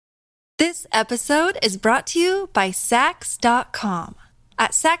This episode is brought to you by Sax.com.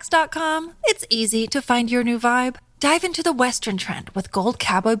 At Sax.com, it's easy to find your new vibe. Dive into the Western trend with gold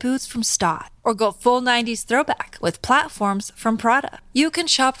cowboy boots from Stott, or go full 90s throwback with platforms from Prada. You can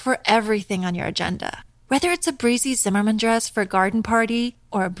shop for everything on your agenda, whether it's a breezy Zimmermann dress for a garden party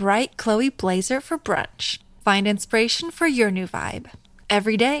or a bright Chloe blazer for brunch. Find inspiration for your new vibe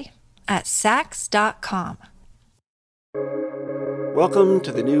every day at Sax.com. Welcome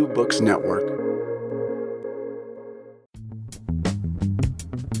to the New Books Network.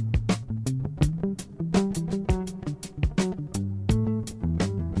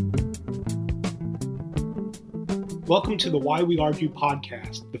 Welcome to the Why We Argue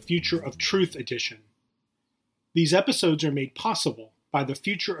podcast, the Future of Truth edition. These episodes are made possible by the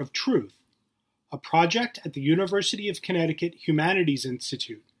Future of Truth, a project at the University of Connecticut Humanities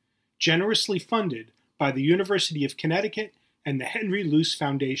Institute, generously funded by the University of Connecticut and the Henry Luce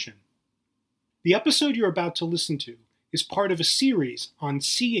Foundation. The episode you're about to listen to is part of a series on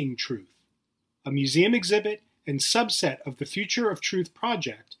Seeing Truth, a museum exhibit and subset of the Future of Truth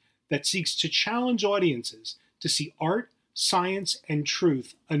project that seeks to challenge audiences to see art, science, and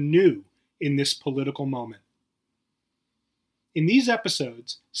truth anew in this political moment. In these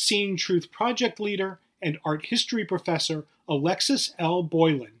episodes, Seeing Truth project leader and art history professor Alexis L.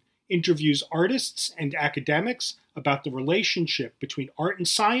 Boylan interviews artists and academics about the relationship between art and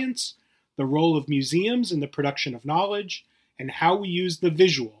science, the role of museums in the production of knowledge, and how we use the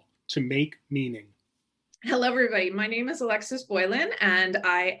visual to make meaning. Hello, everybody. My name is Alexis Boylan, and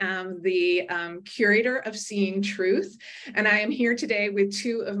I am the curator of Seeing Truth. And I am here today with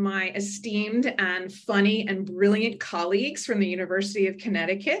two of my esteemed and funny and brilliant colleagues from the University of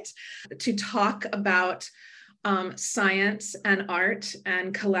Connecticut to talk about science and art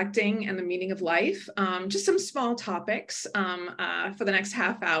and collecting and the meaning of life, just some small topics for the next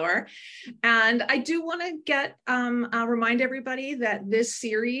half hour. And I do want to remind everybody that this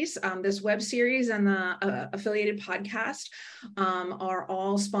series, this web series and the affiliated podcast are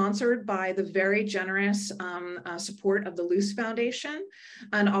all sponsored by the very generous support of the Luce Foundation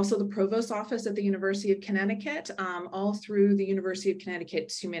and also the Provost Office at the University of Connecticut, all through the University of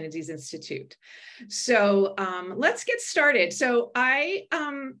Connecticut Humanities Institute. So let's get started. So I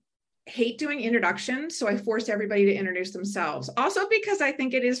hate doing introductions, so I force everybody to introduce themselves. Also because I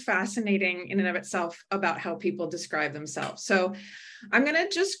think it is fascinating in and of itself about how people describe themselves. So I'm going to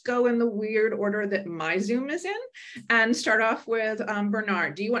just go in the weird order that my Zoom is in and start off with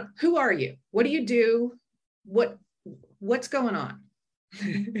Bernard. Who are you? What do you do? What's going on?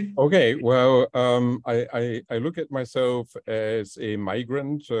 Okay, well, I look at myself as a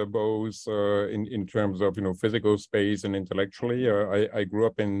migrant, both in terms of physical space and intellectually. I grew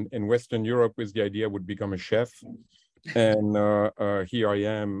up in Western Europe with the idea I would become a chef, and here I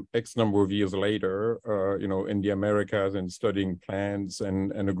am X number of years later, in the Americas and studying plants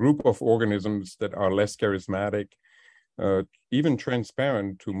and a group of organisms that are less charismatic, even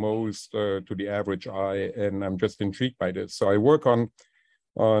transparent to most, to the average eye, and I'm just intrigued by this. So I work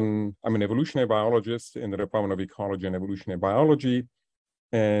I'm an evolutionary biologist in the Department of Ecology and Evolutionary Biology,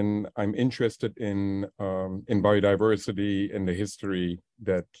 and I'm interested in biodiversity and the history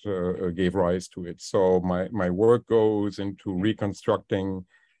that gave rise to it. So my work goes into reconstructing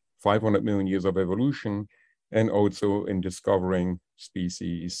 500 million years of evolution and also in discovering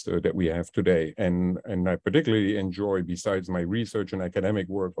species that we have today. And I particularly enjoy, besides my research and academic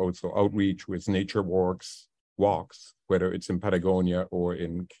work, also outreach with nature walks, whether it's in Patagonia or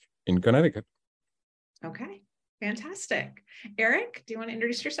in Connecticut. Okay, fantastic. Eric, do you want to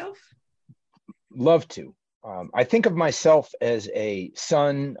introduce yourself? Love to. I think of myself as a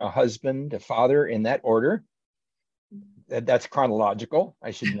son, a husband, a father, in that order. That's chronological,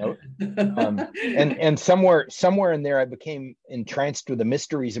 I should note. And somewhere in there, I became entranced with the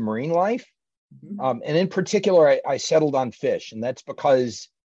mysteries of marine life. And in particular, I settled on fish. And that's because,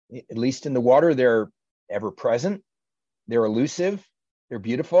 at least in the water, they're ever present, they're elusive, they're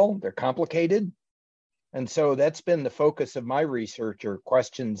beautiful, they're complicated. And so that's been the focus of my research, or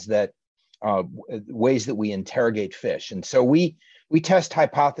questions that, ways that we interrogate fish. And so we test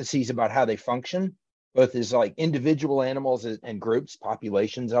hypotheses about how they function, both as like individual animals and groups,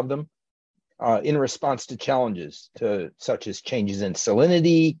 populations of them, in response to challenges such as changes in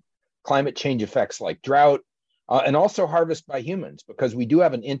salinity, climate change effects like drought, and also harvest by humans, because we do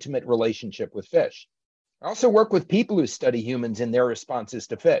have an intimate relationship with fish. I also work with people who study humans and their responses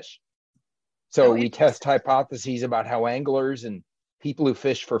to fish. So we test hypotheses about how anglers and people who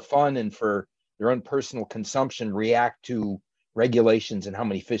fish for fun and for their own personal consumption react to regulations and how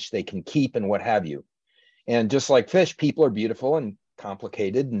many fish they can keep and what have you. And just like fish, people are beautiful and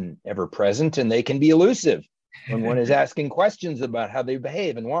complicated and ever present, and they can be elusive when one is asking questions about how they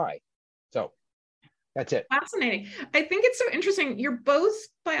behave and why. So that's it. Fascinating. I think it's so interesting. You're both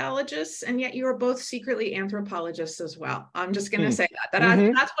biologists, and yet you are both secretly anthropologists as well. I'm just going to say that.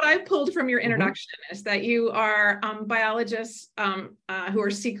 That's what I pulled from your introduction, is that you are biologists who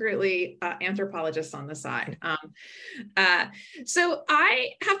are secretly anthropologists on the side. So I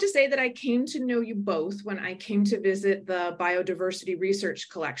have to say that I came to know you both when I came to visit the Biodiversity Research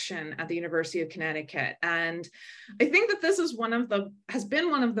Collection at the University of Connecticut. And I think that this is has been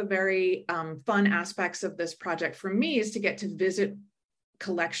one of the very fun aspects of this project for me, is to get to visit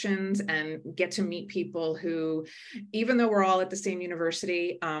collections and get to meet people who, even though we're all at the same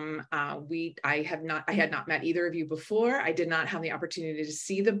university, I had not met either of you before. I did not have the opportunity to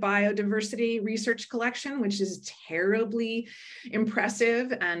see the Biodiversity Research Collection, which is terribly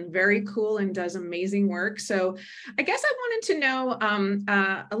impressive and very cool and does amazing work. So I guess I wanted to know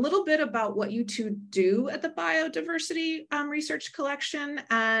a little bit about what you two do at the Biodiversity Research Collection,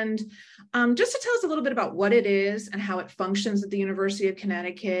 and just to tell us a little bit about what it is and how it functions at the University of Connecticut,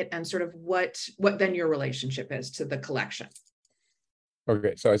 and sort of what then your relationship is to the collection.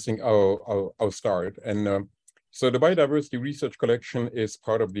 Okay, so I think I'll start. And so the Biodiversity Research Collection is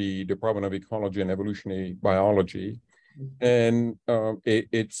part of the Department of Ecology and Evolutionary Biology, and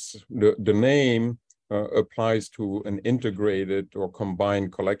it's the name applies to an integrated or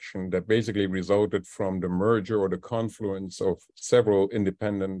combined collection that basically resulted from the merger or the confluence of several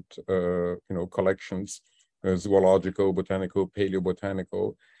independent collections, zoological, botanical,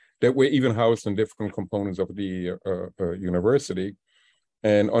 paleobotanical, that were even housed in different components of the university.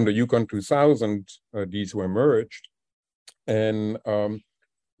 And under Yukon 2000, these were merged. And I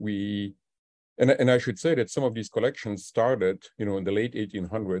should say that some of these collections started, in the late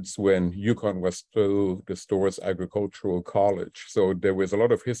 1800s, when Yukon was still the Storrs Agricultural College. So there was a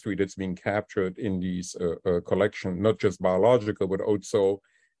lot of history that's being captured in these collections, not just biological, but also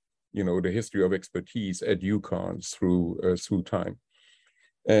the history of expertise at Yukon through time.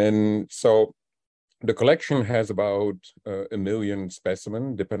 And so the collection has about 1 million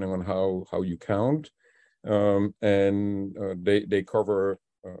specimens, depending on how you count. And they cover,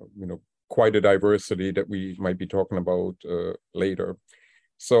 quite a diversity that we might be talking about later.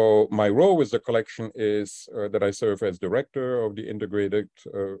 So my role with the collection is that I serve as director of the integrated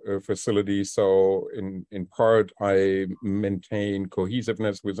facility. So in part, I maintain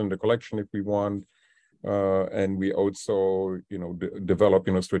cohesiveness within the collection if we want. And we also, develop,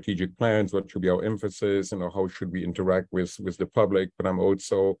 strategic plans, what should be our emphasis, how should we interact with the public. But I'm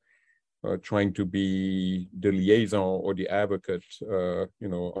also trying to be the liaison or the advocate,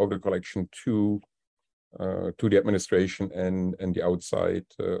 of the collection to the administration and the outside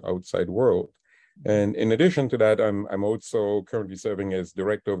world. And in addition to that, I'm also currently serving as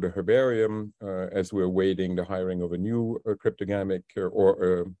director of the herbarium, as we're awaiting the hiring of a new cryptogamic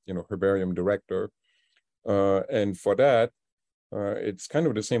or herbarium director. And for that, it's kind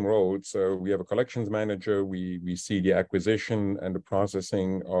of the same role. So we have a collections manager. We see the acquisition and the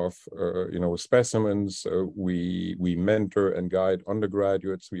processing of specimens. We mentor and guide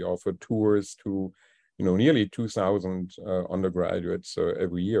undergraduates. We offer tours to nearly 2,000 undergraduates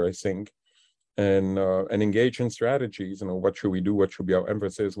every year, I think, and engage in strategies. What should we do? What should be our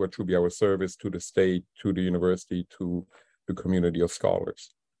emphasis? What should be our service to the state, to the university, to the community of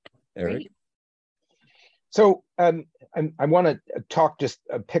scholars? Eric? Great. So I want to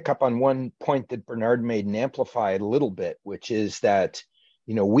pick up on one point that Bernard made and amplify it a little bit, which is that,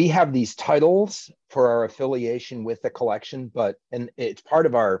 we have these titles for our affiliation with the collection, and it's part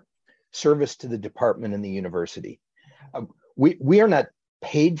of our service to the department and the university. We are not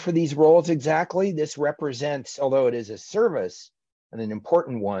paid for these roles exactly. This represents, although it is a service and an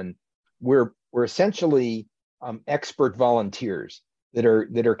important one, we're essentially expert volunteers that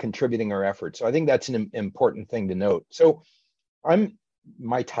are contributing our efforts. So I think that's an important thing to note. So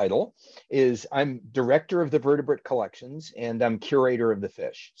my title is I'm director of the vertebrate collections, and I'm curator of the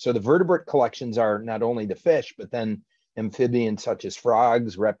fish. So the vertebrate collections are not only the fish, but then amphibians such as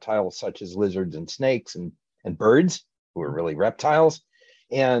frogs, reptiles such as lizards and snakes, and birds, who are really reptiles,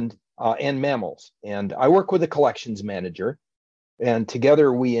 and mammals. And I work with a collections manager, and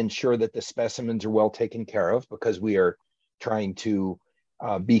together we ensure that the specimens are well taken care of, because we are trying to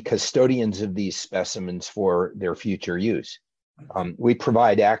be custodians of these specimens for their future use. We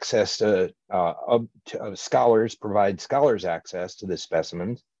provide access to scholars, provide scholars access to the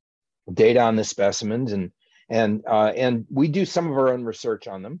specimens, data on the specimens, and we do some of our own research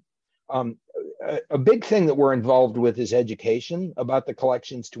on them. A big thing that we're involved with is education about the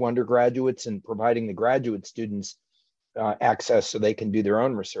collections to undergraduates, and providing the graduate students, access so they can do their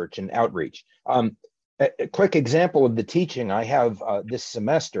own research and outreach. A quick example of the teaching I have this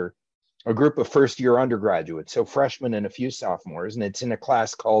semester, a group of first-year undergraduates, so freshmen and a few sophomores, and it's in a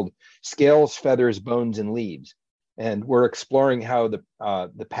class called Scales, Feathers, Bones, and Leaves. And we're exploring how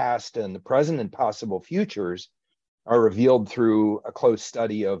the past and the present and possible futures are revealed through a close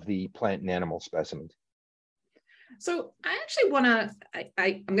study of the plant and animal specimens. So I actually want to,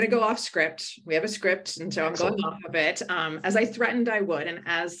 I'm going to go off script. We have a script, and so I'm going off of it, as I threatened I would, and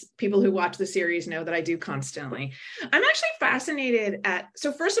as people who watch the series know that I do constantly. I'm actually fascinated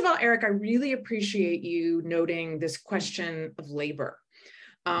so first of all, Eric, I really appreciate you noting this question of labor,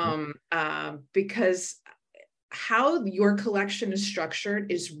 because how your collection is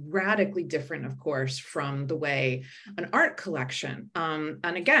structured is radically different, of course, from the way an art collection. And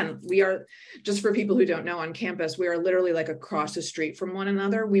again, we are, just for people who don't know, on campus, we are literally like across the street from one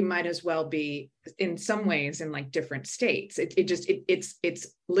another. We might as well be in some ways in like different states. It's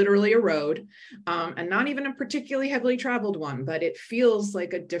literally a road, and not even a particularly heavily traveled one, but it feels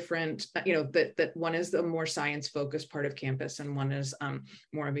like a different, that one is the more science focused part of campus and one is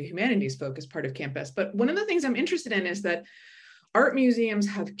more of a humanities focused part of campus. But one of the things I'm interested in is that art museums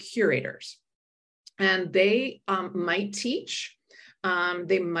have curators, and they might teach,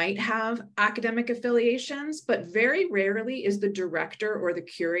 they might have academic affiliations, but very rarely is the director or the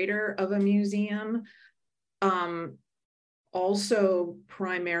curator of a museum also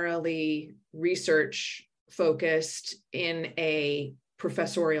primarily research focused in a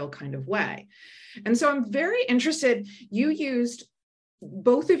professorial kind of way. And so I'm very interested,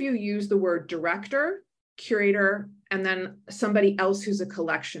 both of you used the word director, curator, and then somebody else who's a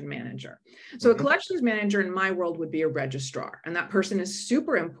collection manager. So a collections manager in my world would be a registrar, and that person is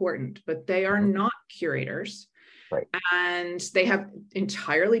super important, but they are not curators. Right. And they have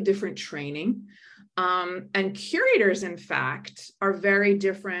entirely different training. And curators, in fact, are very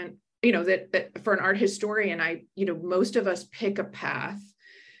different, that for an art historian, most of us pick a path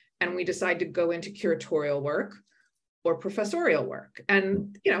and we decide to go into curatorial work or professorial work.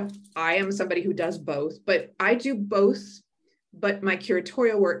 And, I am somebody who does both, but I do both, but my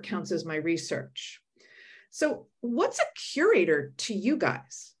curatorial work counts as my research. So what's a curator to you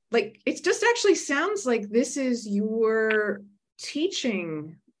guys? Like, it just actually sounds like this is your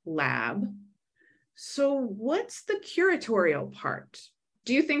teaching lab. So what's the curatorial part?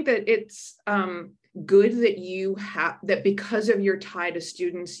 Do you think that it's good that you have, that because of your tie to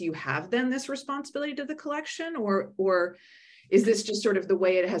students, you have then this responsibility to the collection, or is this just sort of the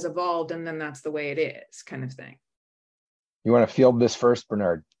way it has evolved and then that's the way it is kind of thing? You want to field this first,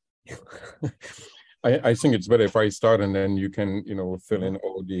 Bernard? I think it's better if I start and then you can, fill in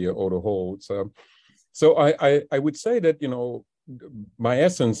all the holes. So I would say that, my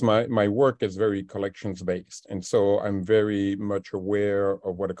essence, my work is very collections based. And so I'm very much aware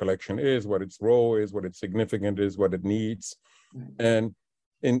of what a collection is, what its role is, what its significance is, what it needs. And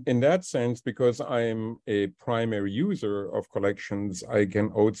in that sense, because I'm a primary user of collections, I can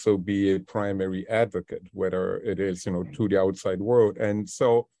also be a primary advocate, whether it is, to the outside world. And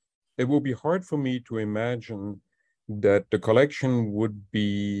so it will be hard for me to imagine that the collection would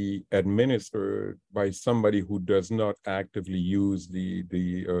be administered by somebody who does not actively use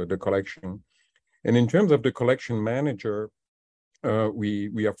the collection. And in terms of the collection manager,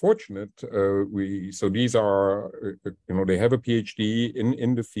 we are fortunate. So these are, they have a PhD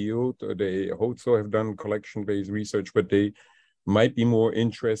in the field. They also have done collection-based research, but they might be more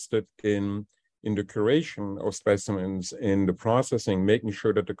interested in the curation of specimens, in the processing, making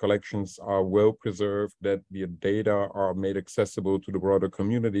sure that the collections are well preserved, that the data are made accessible to the broader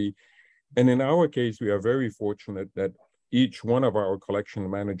community. And in our case, we are very fortunate that each one of our collection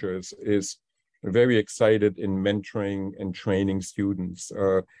managers is very excited in mentoring and training students,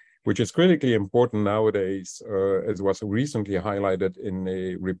 which is critically important nowadays, as was recently highlighted in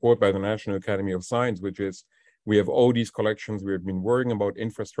a report by the National Academy of Science, which is, we have all these collections, we have been worrying about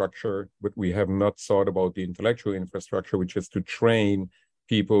infrastructure, but we have not thought about the intellectual infrastructure, which is to train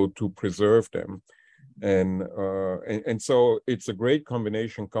people to preserve them. And so it's a great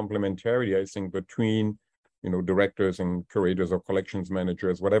combination, complementarity, I think, between, directors and curators or collections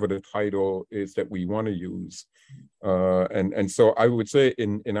managers, whatever the title is that we want to use. And so I would say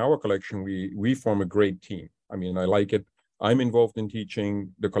in our collection, we form a great team. I mean, I like it. I'm involved in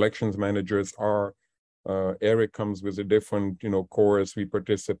teaching. The collections managers are. Eric comes with a different, course. We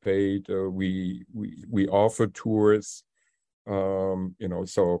participate. We offer tours.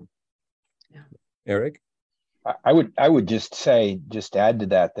 So, yeah. Eric, I would just add to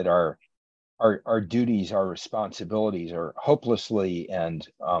that our duties, our responsibilities are hopelessly and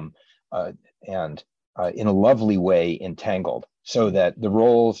in a lovely way entangled, so that the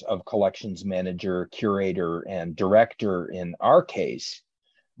roles of collections manager, curator, and director in our case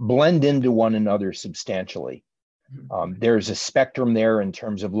blend into one another substantially. There's a spectrum there in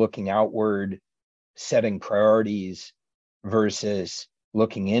terms of looking outward, setting priorities, versus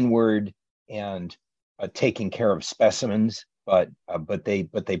looking inward and taking care of specimens. But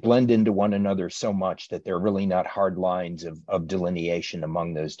they blend into one another so much that they're really not hard lines of delineation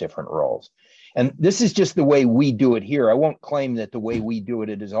among those different roles. And this is just the way we do it here. I won't claim that the way we do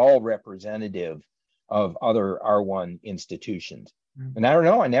it is all representative of other R1 institutions. And I don't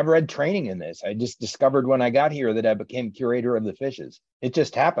know, I never had training in this. I just discovered when I got here that I became curator of the fishes. It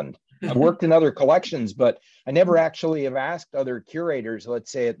just happened. I've worked in other collections, but I never actually have asked other curators. Let's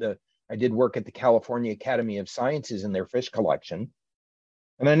say I did work at the California Academy of Sciences in their fish collection.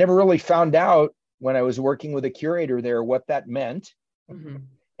 And I never really found out when I was working with a curator there what that meant.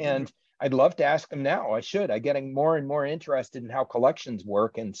 And I'd love to ask them now. I should. I'm getting more and more interested in how collections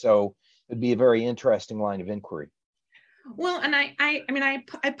work. And so it'd be a very interesting line of inquiry. Well, and I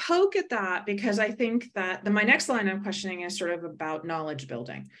poke at that because I think that my next line of questioning is sort of about knowledge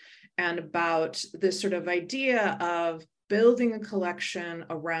building and about this sort of idea of building a collection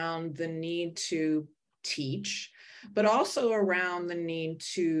around the need to teach, but also around the need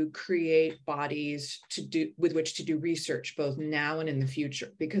to create bodies with which to do research, both now and in the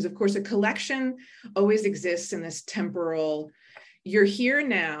future. Because of course, a collection always exists in this temporal, you're here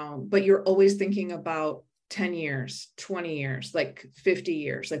now, but you're always thinking about 10 years, 20 years, like 50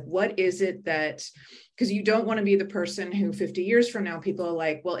 years. Like, what is it that, because you don't want to be the person who 50 years from now, people are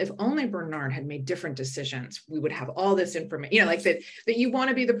like, well, if only Bernard had made different decisions, we would have all this information, like that you want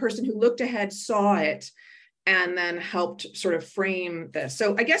to be the person who looked ahead, saw it, and then helped sort of frame this.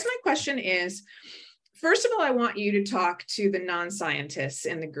 So I guess my question is, first of all, I want you to talk to the non-scientists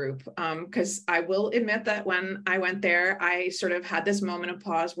in the group, because I will admit that when I went there, I sort of had this moment of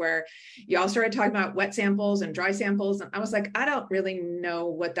pause where y'all started talking about wet samples and dry samples. And I was like, I don't really know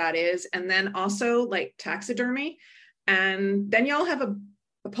what that is. And then also like taxidermy. And then y'all have a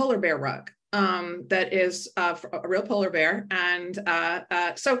polar bear rug that is a real polar bear. And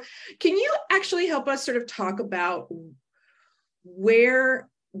so can you actually help us sort of talk about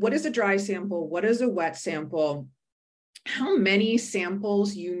what is a dry sample? What is a wet sample? How many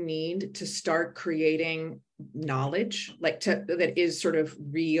samples you need to start creating knowledge, that is sort of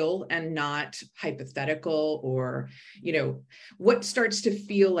real and not hypothetical, or, what starts to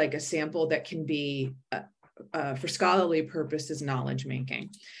feel like a sample that can be, for scholarly purposes, knowledge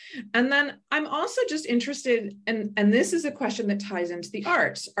making. And then I'm also just interested, and this is a question that ties into the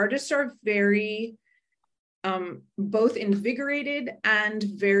arts. Artists are very both invigorated and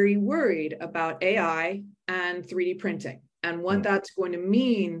very worried about AI and 3D printing and what that's going to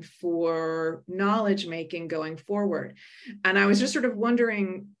mean for knowledge making going forward. And I was just sort of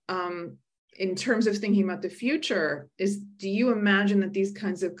wondering, in terms of thinking about the future, do you imagine that these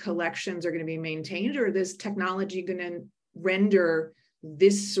kinds of collections are going to be maintained, or is this technology going to render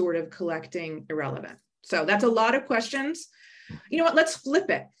this sort of collecting irrelevant? So that's a lot of questions. You know what? Let's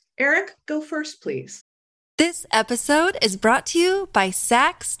flip it. Eric, go first, please. This episode is brought to you by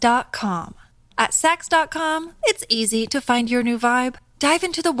Saks.com. At Saks.com, it's easy to find your new vibe. Dive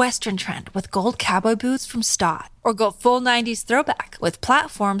into the Western trend with gold cowboy boots from Stott, or go full 90s throwback with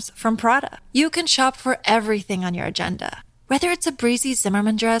platforms from Prada. You can shop for everything on your agenda, whether it's a breezy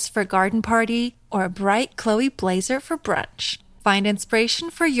Zimmermann dress for a garden party or a bright Chloe blazer for brunch. Find inspiration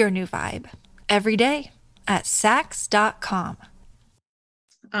for your new vibe every day at Saks.com.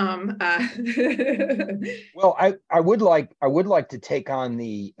 Well, I would like to take on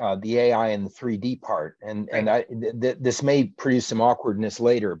the AI and the 3D part, and this may produce some awkwardness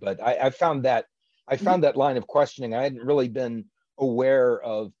later, but I found that line of questioning. I hadn't really been aware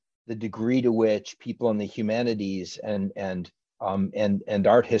of the degree to which people in the humanities and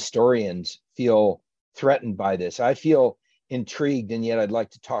art historians feel threatened by this. I feel intrigued, and yet I'd like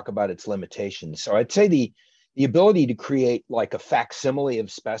to talk about its limitations. So I'd say the ability to create like a facsimile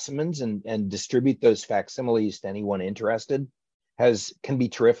of specimens and distribute those facsimiles to anyone interested can be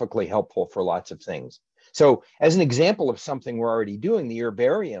terrifically helpful for lots of things. So as an example of something we're already doing, the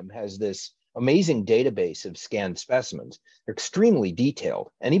herbarium has this amazing database of scanned specimens. They're extremely detailed.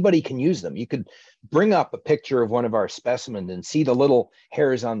 Anybody can use them. You could bring up a picture of one of our specimens and see the little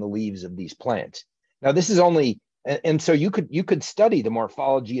hairs on the leaves of these plants. Now, this is only, and so you could study the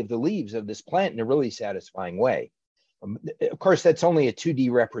morphology of the leaves of this plant in a really satisfying way. Of course, that's only a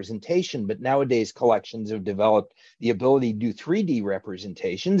 2D representation, but nowadays collections have developed the ability to do 3D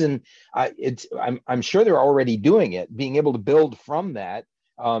representations, and I'm sure they're already doing it, being able to build from that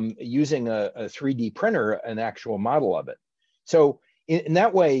using a 3D printer, an actual model of it. So in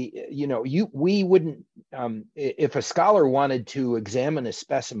that way, we wouldn't, if a scholar wanted to examine a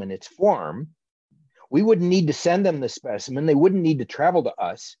specimen, its form, we wouldn't need to send them the specimen. They wouldn't need to travel to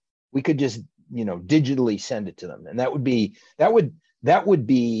us. We could just, digitally send it to them. And that would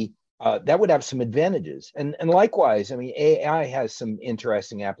have some advantages. And likewise, I mean, AI has some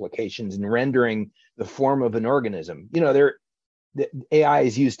interesting applications in rendering the form of an organism. The AI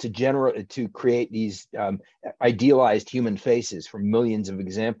is used to create these idealized human faces from millions of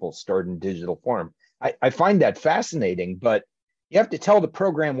examples stored in digital form. I find that fascinating, but you have to tell the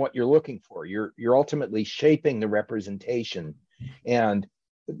program what you're looking for. You're ultimately shaping the representation and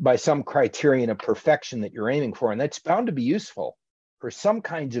by some criterion of perfection that you're aiming for, and that's bound to be useful for some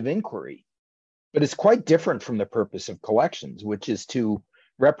kinds of inquiry. But it's quite different from the purpose of collections, which is to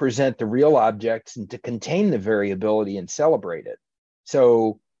represent the real objects and to contain the variability and celebrate it.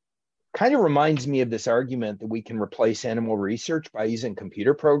 So kind of reminds me of this argument that we can replace animal research by using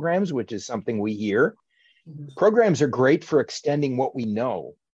computer programs, which is something we hear. Programs are great for extending what we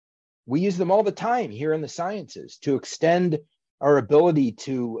know. We use them all the time here in the sciences to extend our ability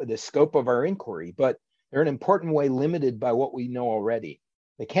to the scope of our inquiry, but they're in an important way limited by what we know already.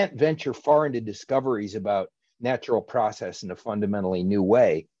 They can't venture far into discoveries about natural process in a fundamentally new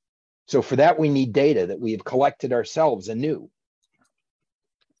way. So for that, we need data that we have collected ourselves anew.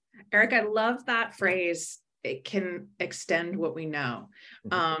 Eric, I love that phrase. It can extend what we know,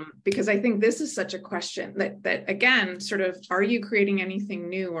 because I think this is such a question that again, sort of, are you creating anything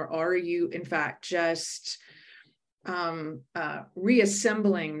new, or are you in fact just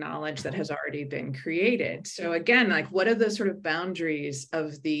reassembling knowledge that has already been created? So again, like, what are the sort of boundaries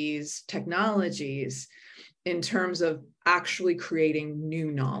of these technologies in terms of actually creating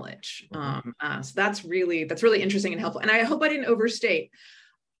new knowledge? So that's really interesting and helpful. And I hope I didn't overstate.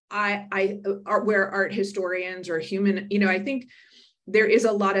 Where art historians or human, I think there is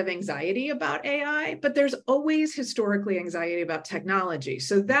a lot of anxiety about AI, but there's always historically anxiety about technology.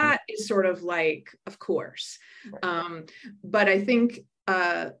 So that is sort of like, of course. But I think,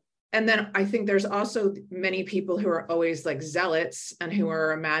 and then I think there's also many people who are always like zealots and who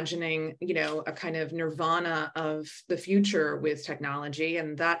are imagining, a kind of nirvana of the future with technology.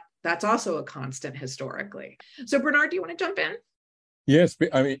 And that's also a constant historically. So Bernard, do you want to jump in? Yes,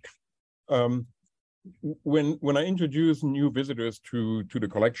 I mean, when I introduce new visitors to the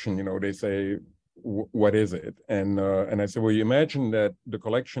collection, they say, "What is it?" And I say, "Well, you imagine that the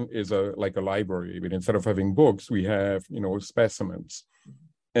collection is like a library, but instead of having books, we have specimens."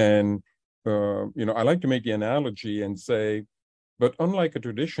 And I like to make the analogy and say, but unlike a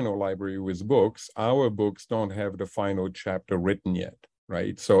traditional library with books, our books don't have the final chapter written yet.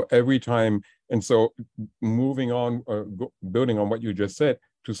 Right. So every time, and so moving on, building on what you just said,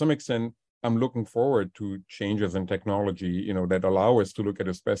 to some extent, I'm looking forward to changes in technology, that allow us to look at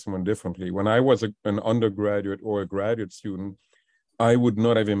a specimen differently. When I was an undergraduate or a graduate student, I would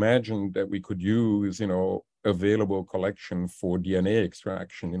not have imagined that we could use, available collection for DNA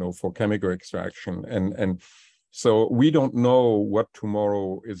extraction, for chemical extraction, and so we don't know what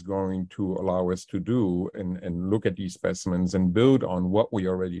tomorrow is going to allow us to do and look at these specimens and build on what we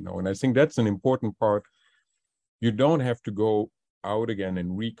already know. And I think that's an important part. You don't have to go out again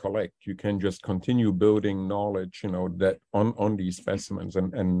and recollect. You can just continue building knowledge, that on these specimens.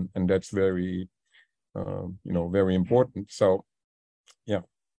 And that's very, very important. So, yeah.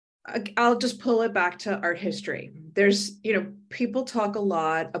 I'll just pull it back to art history. There's, people talk a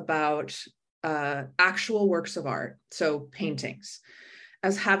lot about actual works of art, so paintings,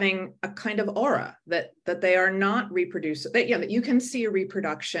 as having a kind of aura that they are not reproducible. That you can see a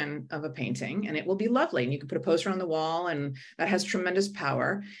reproduction of a painting and it will be lovely, and you can put a poster on the wall, and that has tremendous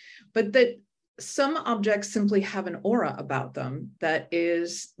power. But that some objects simply have an aura about them that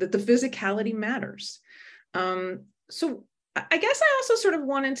the physicality matters. So I guess I also sort of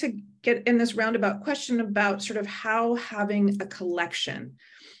wanted to get in this roundabout question about sort of how having a collection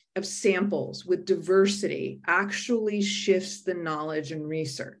of samples with diversity actually shifts the knowledge and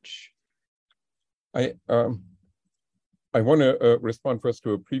research. I want to respond first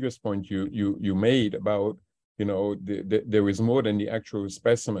to a previous point you made about there is more than the actual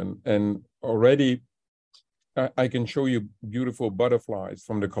specimen, and already I can show you beautiful butterflies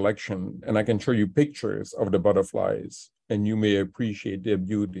from the collection, and I can show you pictures of the butterflies, and you may appreciate their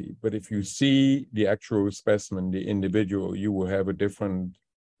beauty. But if you see the actual specimen, the individual, you will have a different,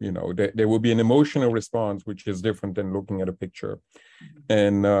 there will be an emotional response which is different than looking at a picture.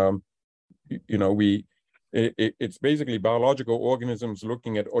 And it's basically biological organisms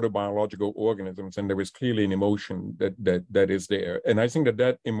looking at other biological organisms, and there is clearly an emotion that is there. And I think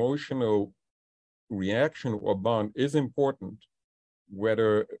that emotional reaction or bond is important,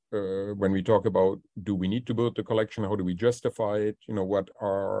 whether when we talk about, do we need to build the collection, how do we justify it, what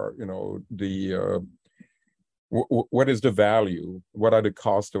are what is the value, what are the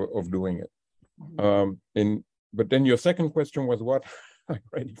costs of doing it. But then your second question was what? I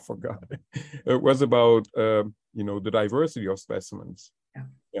already forgot. It was about the diversity of specimens.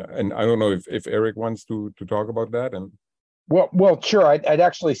 Yeah, and I don't know if Eric wants to talk about that. And well, sure. I'd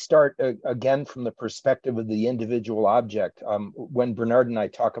actually start again from the perspective of the individual object. When Bernard and I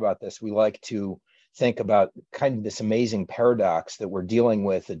talk about this, we like to think about kind of this amazing paradox that we're dealing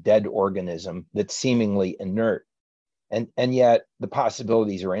with a dead organism that's seemingly inert. And yet the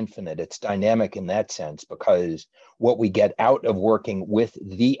possibilities are infinite. It's dynamic in that sense, because what we get out of working with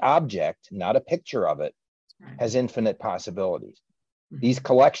the object, not a picture of it, has infinite possibilities. These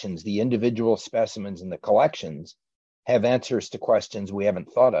collections, the individual specimens in the collections, have answers to questions we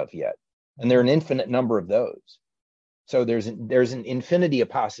haven't thought of yet. And there are an infinite number of those. So there's an infinity of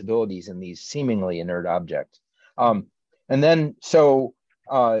possibilities in these seemingly inert objects.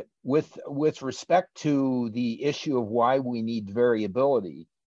 With respect to the issue of why we need variability,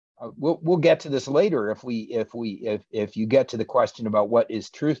 we'll get to this later if you get to the question about what is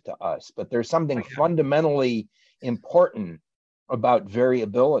truth to us. But there's something fundamentally important about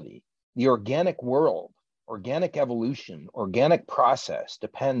variability. The organic world, organic evolution, organic process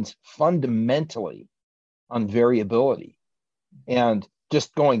depends fundamentally on variability. And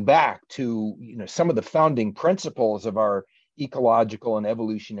just going back to some of the founding principles of our ecological and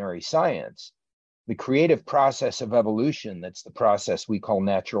evolutionary science, the creative process of evolution, that's the process we call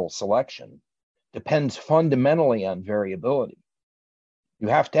natural selection, depends fundamentally on variability. You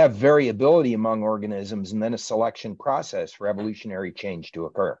have to have variability among organisms and then a selection process for evolutionary change to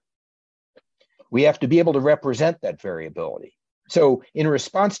occur. We have to be able to represent that variability. So in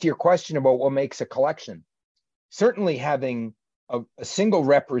response to your question about what makes a collection, certainly having a single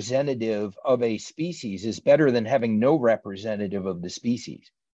representative of a species is better than having no representative of the species.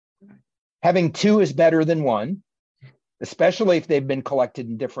 Having two is better than one, especially if they've been collected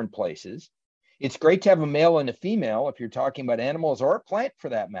in different places. It's great to have a male and a female if you're talking about animals or a plant for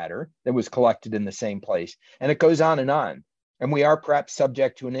that matter that was collected in the same place. And it goes on. And we are perhaps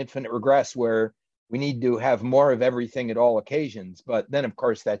subject to an infinite regress where we need to have more of everything at all occasions. But then, of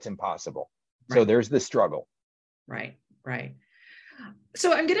course, that's impossible. Right. So there's the struggle. Right.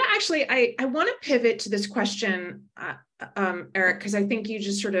 So I'm going to actually, I want to pivot to this question, Eric, because I think you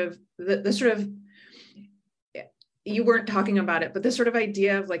just sort of, the sort of, you weren't talking about it, but this sort of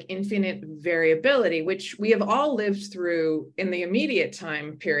idea of like infinite variability, which we have all lived through in the immediate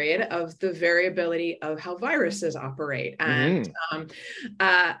time period of the variability of how viruses operate. And, and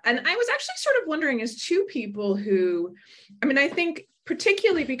I was actually sort of wondering, as two people who, I think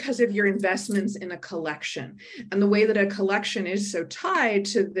particularly because of your investments in a collection and the way that a collection is so tied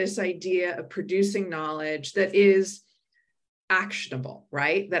to this idea of producing knowledge that is actionable,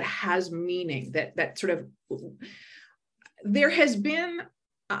 right? That has meaning, that sort of, there has been,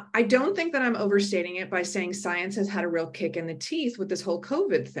 I don't think that I'm overstating it by saying science has had a real kick in the teeth with this whole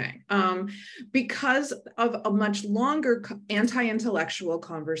COVID thing, because of a much longer anti-intellectual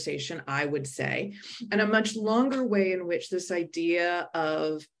conversation, I would say, and a much longer way in which this idea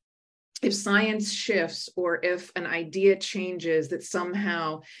of if science shifts or if an idea changes, that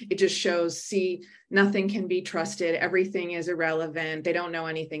somehow it just shows, see, nothing can be trusted, everything is irrelevant, they don't know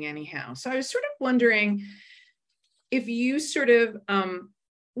anything anyhow. So I was sort of wondering if you sort of,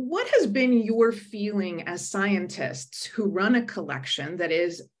 what has been your feeling as scientists who run a collection that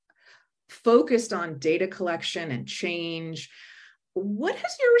is focused on data collection and change? What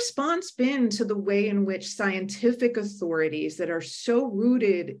has your response been to the way in which scientific authorities that are so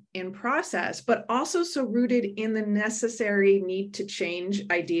rooted in process, but also so rooted in the necessary need to change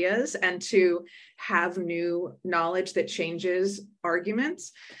ideas and to have new knowledge that changes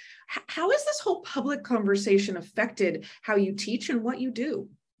arguments? How has this whole public conversation affected how you teach and what you do?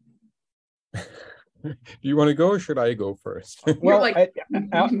 Do you want to go, or should I go first? Well,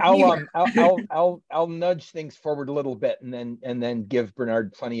 I'll nudge things forward a little bit, and then give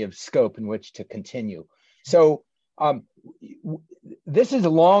Bernard plenty of scope in which to continue. So this has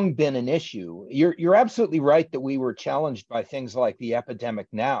long been an issue. You're absolutely right that we were challenged by things like the epidemic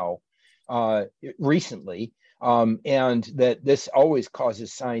now recently, and that this always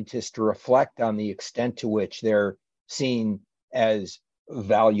causes scientists to reflect on the extent to which they're seen as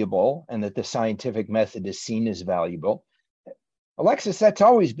valuable and that the scientific method is seen as valuable. Alexis, that's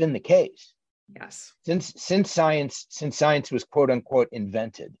always been the case. Yes. Since science was quote unquote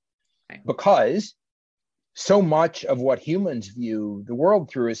invented, Right. because so much of what humans view the world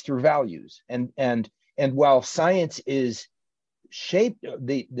through is through values. And while science is shaped,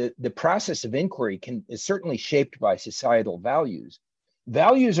 the process of inquiry is certainly shaped by societal values.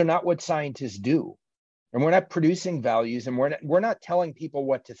 Values are not what scientists do. And we're not producing values, and we're not telling people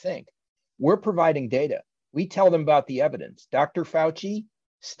what to think. We're providing data. We tell them about the evidence. Dr. Fauci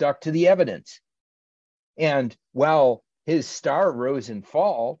stuck to the evidence. And while his star rose and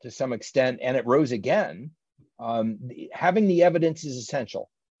fall to some extent, and it rose again, having the evidence is essential.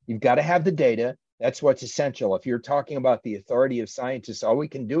 You've got to have the data. That's what's essential. If you're talking about the authority of scientists, all we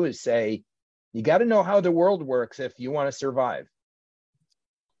can do is say, you got to know how the world works if you want to survive.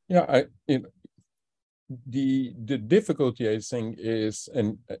 Yeah, the difficulty, I think, is,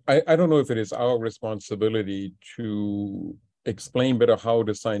 and I don't know if it is our responsibility to explain better how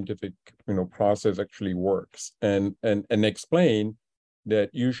the scientific process actually works, and explain that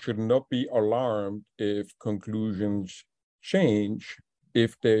you should not be alarmed if conclusions change,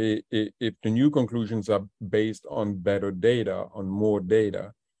 if the new conclusions are based on better data, on more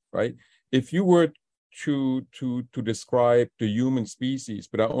data, right? If you were to describe the human species,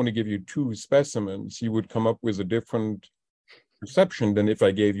 but I only give you 2 specimens, you would come up with a different perception than if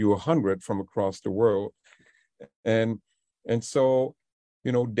I gave you 100 from across the world. And so,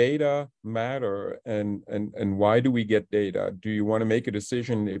 data matter. And why do we get data? Do you want to make a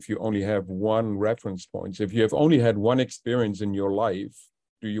decision if you only have 1 reference point? If you have only had 1 experience in your life,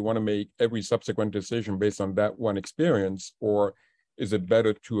 do you want to make every subsequent decision based on that 1 experience? Or is it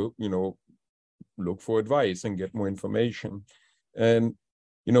better to, look for advice and get more information? And,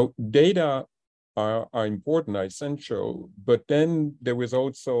 data are important, are essential, but then there is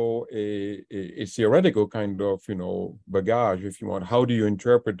also a theoretical kind of, bagage, if you want. How do you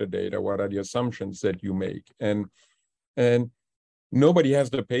interpret the data? What are the assumptions that you make? And nobody has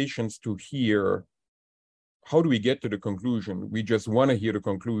the patience to hear, how do we get to the conclusion? We just want to hear the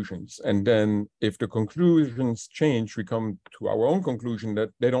conclusions. And then if the conclusions change, we come to our own conclusion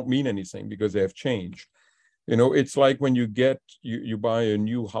that they don't mean anything because they have changed. It's like when you buy a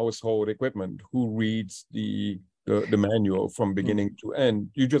new household equipment, who reads the manual from beginning to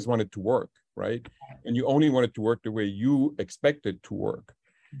end? You just want it to work, right? And you only want it to work the way you expect it to work.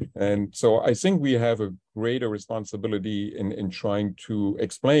 And so I think we have a greater responsibility in trying to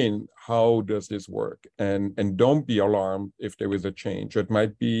explain, how does this work? And don't be alarmed if there is a change. It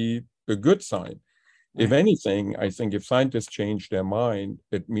might be a good sign. Right. If anything, I think if scientists change their mind,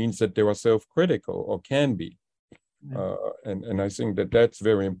 it means that they are self-critical, or can be. Right. And I think that's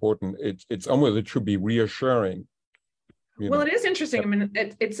very important. It should be reassuring. Well, it is interesting. I mean,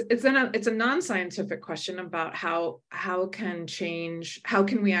 it's a non-scientific question about how can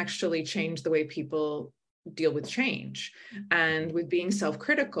we actually change the way people deal with change and with being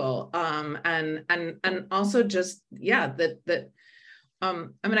self-critical, and also just, I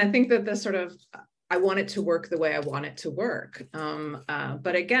think that the sort of, I want it to work the way I want it to work.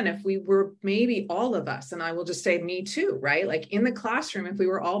 But again, if we were, maybe all of us, and I will just say me too, right? Like in the classroom, if we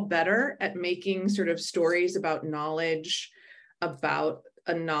were all better at making sort of stories about knowledge, about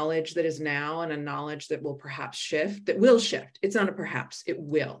a knowledge that is now and a knowledge that will perhaps shift, that will shift. It's not a perhaps, it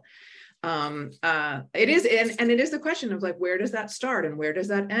will. It is, and it is the question of like, where does that start and where does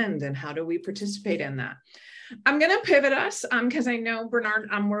that end, and how do we participate in that? I'm going to pivot us because I know Bernard,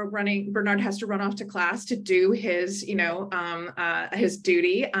 Bernard has to run off to class to do his, his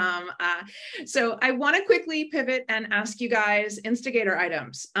duty. So I want to quickly pivot and ask you guys instigator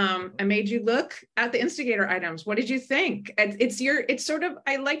items. I made you look at the instigator items. What did you think? It's sort of,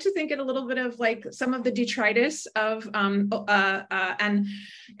 I like to think it a little bit of like some of the detritus of, and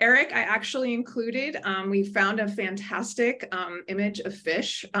Eric, I actually included, we found a fantastic image of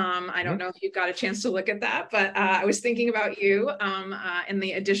fish. I don't know if you got a chance to look at that, but I was thinking about you in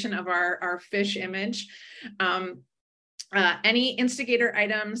the addition of our fish image. Any instigator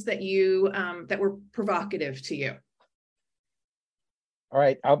items that you that were provocative to you? All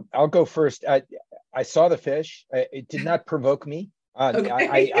right, I'll go first. I saw the fish. It did not provoke me. Okay.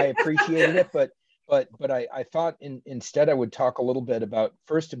 I appreciated it, but I thought instead I would talk a little bit about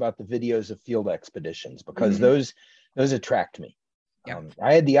the videos of field expeditions, because those attract me. Yeah.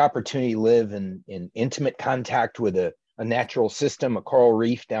 I had the opportunity to live in intimate contact with a natural system, a coral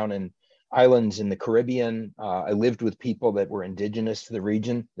reef down in islands in the Caribbean. I lived with people that were indigenous to the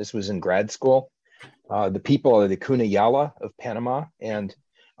region. This was in grad school. The people are the Cunayala of Panama. And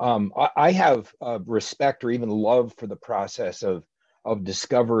I have respect or even love for the process of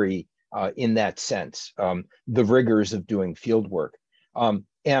in that sense, the rigors of doing field work.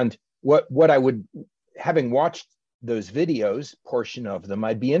 And what I would, having watched those videos, portion of them,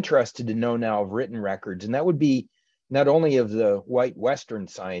 I'd be interested to know now of written records, and that would be not only of the white Western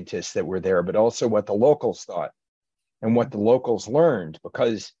scientists that were there, but also what the locals thought and what the locals learned,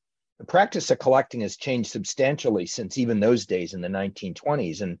 because the practice of collecting has changed substantially since even those days in the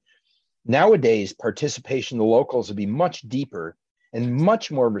 1920s. And nowadays, participation of the locals would be much deeper and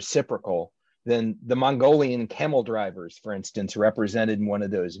much more reciprocal than the Mongolian camel drivers, for instance, represented in one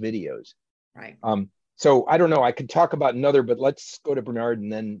of those videos. Right. So I don't know, I could talk about another, but let's go to Bernard,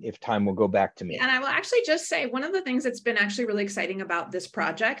 and then if time will go back to me. And I will actually just say, one of the things that's been actually really exciting about this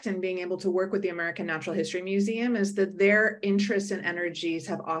project and being able to work with the American Natural History Museum is that their interests and energies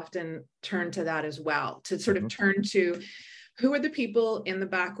have often turned to that as well, to sort of turn to who are the people in the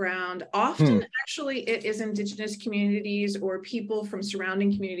background. Often, actually, it is Indigenous communities or people from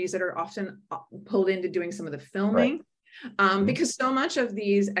surrounding communities that are often pulled into doing some of the filming. Right. Because so much of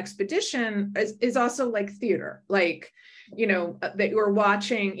these expedition is also like theater, like, you know, that you're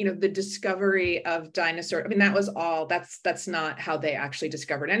watching, you know, the discovery of dinosaur. I mean, that was all, that's not how they actually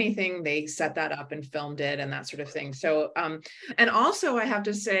discovered anything. They set that up and filmed it and that sort of thing. So, and also I have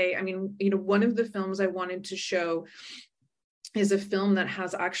to say, I mean, you know, one of the films I wanted to show is a film that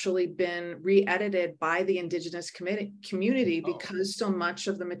has actually been re-edited by the Indigenous community because so much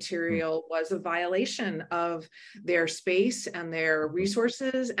of the material was a violation of their space and their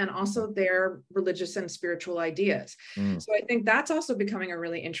resources and also their religious and spiritual ideas. So I think that's also becoming a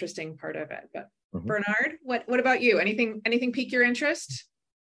really interesting part of it. But Bernard, what about you? Anything pique your interest?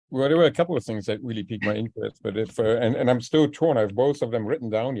 Well, there were a couple of things that really piqued my interest, but if and I'm still torn. I have both of them written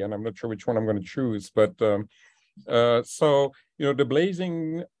down here, and I'm not sure which one I'm going to choose. But so, you know, the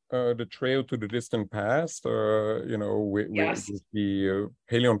blazing the trail to the distant past, you know, with the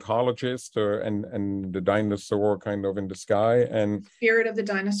paleontologist and the dinosaur kind of in the sky, and spirit of the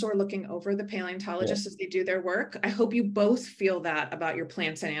dinosaur looking over the paleontologist as they do their work. I hope you both feel that about your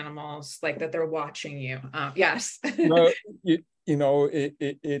plants and animals, like that they're watching you. Yes. Well, you know,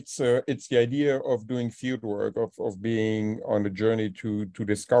 it's the idea of doing field work, of being on a journey to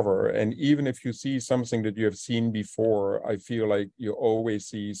discover. And even if you see something that you have seen before, I feel like you always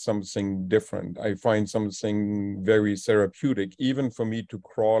see something different. I find something very therapeutic, even for me to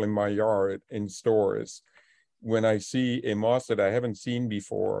crawl in my yard in stores. When I see a moss that I haven't seen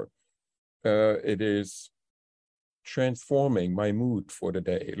before, it is transforming my mood for the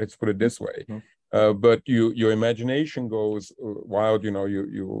day. Let's put it this way. But your imagination goes wild. You know,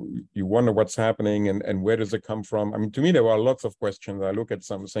 you wonder what's happening and where does it come from. I mean, to me, there are lots of questions. I look at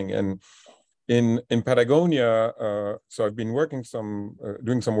something, and in Patagonia, so I've been working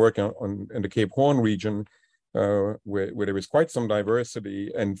doing some work in the Cape Horn region, where there is quite some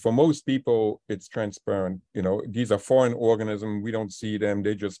diversity. And for most people, it's transparent. You know, these are foreign organisms. We don't see them.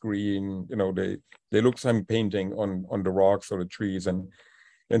 They're just green. You know, they look some painting on the rocks or the trees, and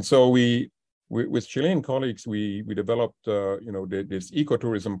so with Chilean colleagues, we developed, you know, this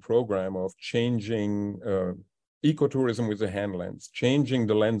ecotourism program of changing ecotourism with a hand lens, changing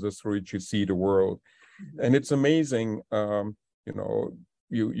the lenses through which you see the world. And it's amazing, you know,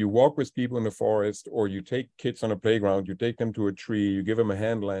 you walk with people in the forest, or you take kids on a playground, you take them to a tree, you give them a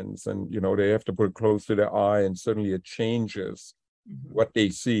hand lens, and, you know, they have to put it close to their eye, and suddenly it changes what they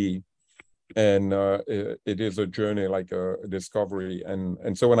see. And it is a journey, like a discovery.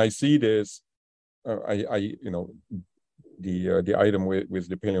 And so when I see this, I you know, the item with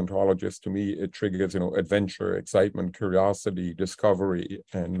the paleontologist, to me, it triggers, you know, adventure, excitement, curiosity, discovery,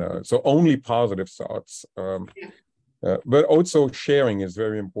 and so only positive thoughts. But also sharing is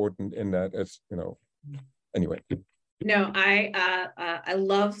very important in that, as you know. Anyway. No, I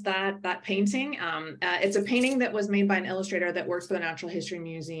love that painting. It's a painting that was made by an illustrator that works for the Natural History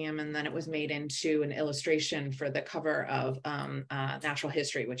Museum, and then it was made into an illustration for the cover of Natural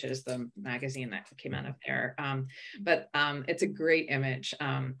History, which is the magazine that came out of there. But it's a great image,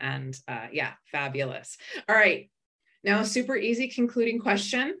 and yeah, fabulous. All right, now a super easy concluding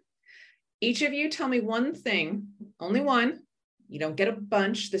question. Each of you tell me one thing, only one. You don't get a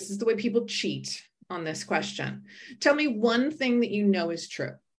bunch. This is the way people cheat on this question. Tell me one thing that you know is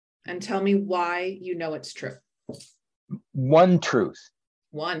true, and tell me why you know it's true. One truth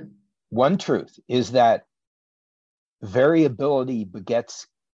is that variability begets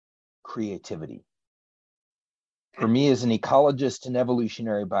creativity. For me, as an ecologist and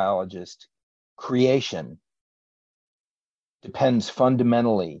evolutionary biologist, creation depends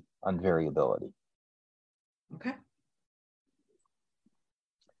fundamentally on variability. Okay.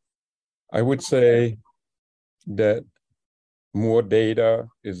 I would say that more data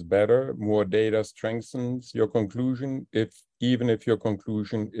is better. More data strengthens your conclusion, even if your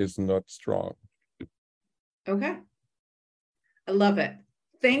conclusion is not strong. Okay. I love it.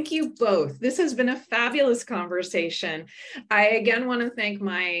 Thank you both. This has been a fabulous conversation. I again want to thank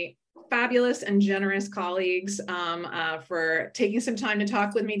my fabulous and generous colleagues for taking some time to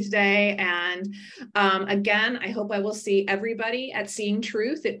talk with me today. And again, I hope I will see everybody at Seeing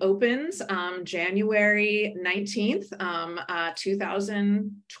Truth. It opens January 19th,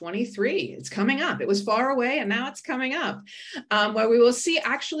 2023. It's coming up. It was far away and now it's coming up, where we will see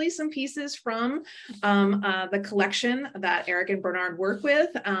actually some pieces from the collection that Eric and Bernard work with,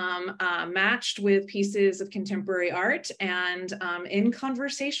 matched with pieces of contemporary art and in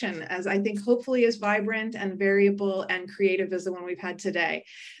conversation, as I think hopefully as vibrant and variable and creative as the one we've had today.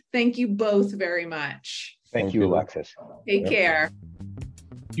 Thank you both very much. Thank you, Alexis. Take care.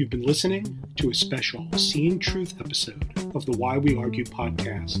 You've been listening to a special Seeing Truth episode of the Why We Argue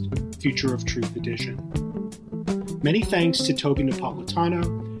podcast, Future of Truth edition. Many thanks to Toby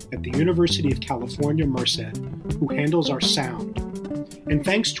Napolitano at the University of California, Merced, who handles our sound. And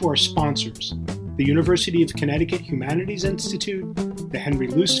thanks to our sponsors, the University of Connecticut Humanities Institute, the Henry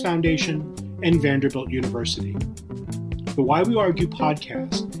Luce Foundation, and Vanderbilt University. The Why We Argue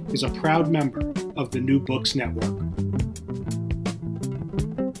podcast is a proud member of the New Books Network.